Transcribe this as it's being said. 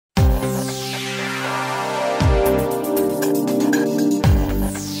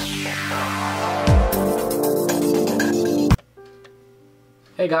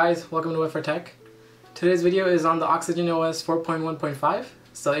Hey guys, welcome to Wi-Fi Tech. Today's video is on the OxygenOS 4.1.5.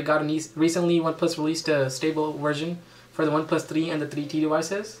 So it got recently OnePlus released a stable version for the OnePlus 3 and the 3T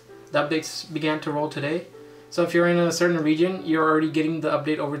devices. The updates began to roll today. So if you're in a certain region, you're already getting the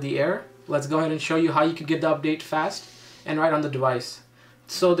update over the air. Let's go ahead and show you how you could get the update fast and right on the device.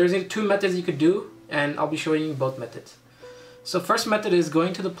 So there's two methods you could do, and I'll be showing you both methods. So first method is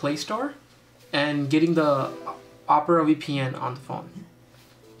going to the Play Store and getting the Opera VPN on the phone.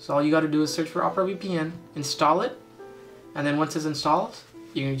 So all you got to do is search for Opera VPN, install it, and then once it's installed,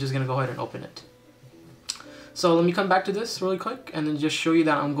 you're just going to go ahead and open it. So let me come back to this really quick and then just show you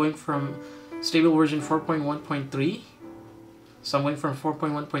that I'm going from stable version 4.1.3. So I'm going from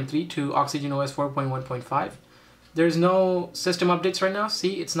 4.1.3 to OxygenOS 4.1.5. There's no system updates right now.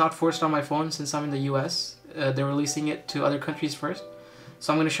 See, it's not forced on my phone since I'm in the US. They're releasing it to other countries first.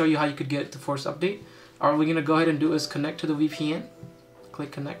 So I'm going to show you how you could get the forced update. All we're going to go ahead and do is connect to the VPN.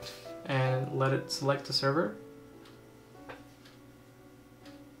 Click connect and let it select the server.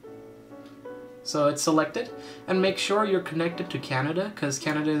 So it's selected, and make sure you're connected to Canada because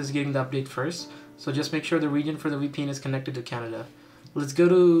Canada is getting the update first. So just make sure the region for the VPN is connected to Canada. Let's go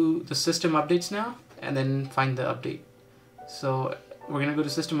to the system updates now and then find the update. So we're gonna go to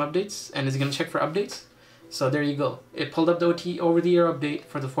system updates and it's gonna check for updates. So there you go. It pulled up the OTA over-the-air update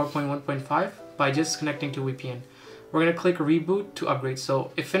for the 4.1.5 by just connecting to VPN. We're going to click reboot to upgrade.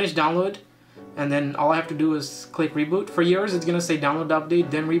 So it finished download, and then all I have to do is click reboot. For yours, it's going to say download the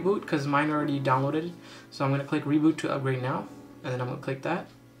update, then reboot, because mine already downloaded it. So I'm going to click reboot to upgrade now, and then I'm going to click that.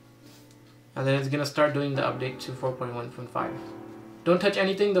 And then it's going to start doing the update to 4.1.5. Don't touch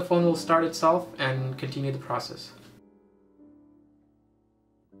anything, the phone will start itself and continue the process.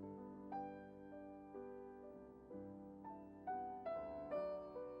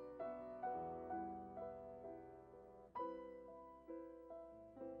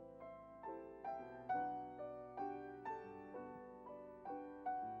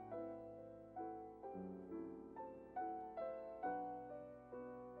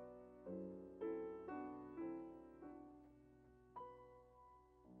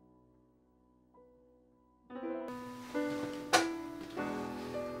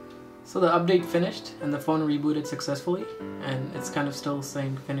 So the update finished and the phone rebooted successfully, and it's kind of still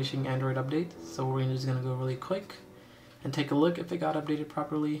saying finishing Android update. So we're just going to go really quick and take a look if it got updated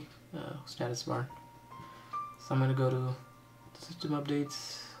properly. Status bar. So I'm going to go to system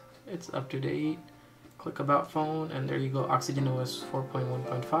updates. It's up to date. Click about phone and there you go, OxygenOS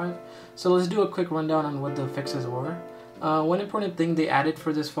 4.1.5. So let's do a quick rundown on what the fixes were. One important thing they added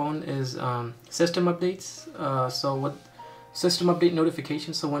for this phone is system updates. So what system update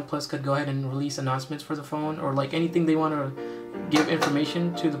notifications, so OnePlus could go ahead and release announcements for the phone, or like anything they want to give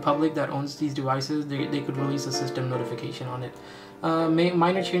information to the public that owns these devices, they could release a system notification on it.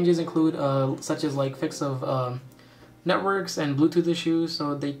 Minor changes include such as like fix of networks and Bluetooth issues,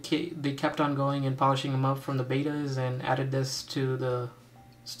 so they kept on going and polishing them up from the betas and added this to the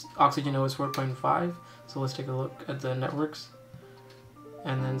OxygenOS 4.5. So let's take a look at the networks.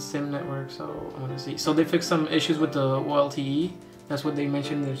 And then SIM network, so I want to see. So they fixed some issues with the VoLTE. That's what they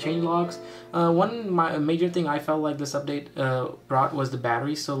mentioned in the change logs. One major thing I felt like this update brought was the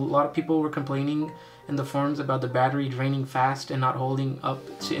battery. So a lot of people were complaining in the forums about the battery draining fast and not holding up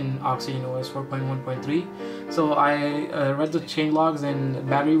in OxygenOS 4.1.3. So I read the change logs, and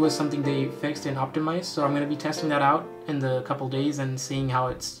battery was something they fixed and optimized. So I'm going to be testing that out in the couple days and seeing how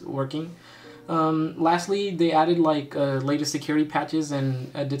it's working. Lastly, they added like latest security patches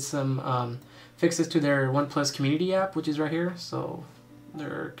and did some fixes to their OnePlus Community app, which is right here. So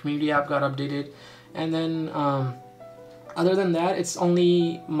their Community app got updated, and then other than that, it's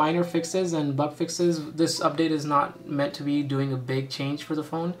only minor fixes and bug fixes. This update is not meant to be doing a big change for the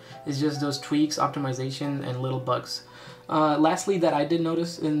phone. It's just those tweaks, optimization, and little bugs. Lastly, that I did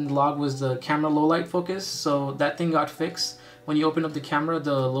notice in the log was the camera low light focus. So that thing got fixed. When you open up the camera,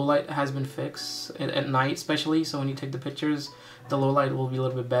 the low light has been fixed at night especially, so when you take the pictures, the low light will be a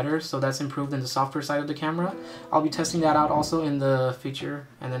little bit better. So that's improved in the software side of the camera. I'll be testing that out also in the future,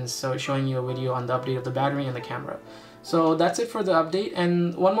 and then showing you a video on the update of the battery and the camera. So that's it for the update.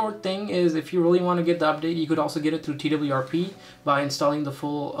 And one more thing is, if you really want to get the update, you could also get it through TWRP by installing the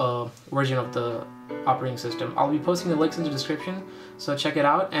full version of the operating system. I'll be posting the links in the description, so check it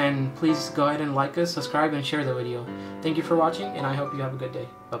out, and please go ahead and like us, subscribe, and share the video. Thank you for watching, and I hope you have a good day.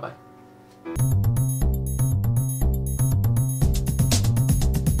 Bye-bye.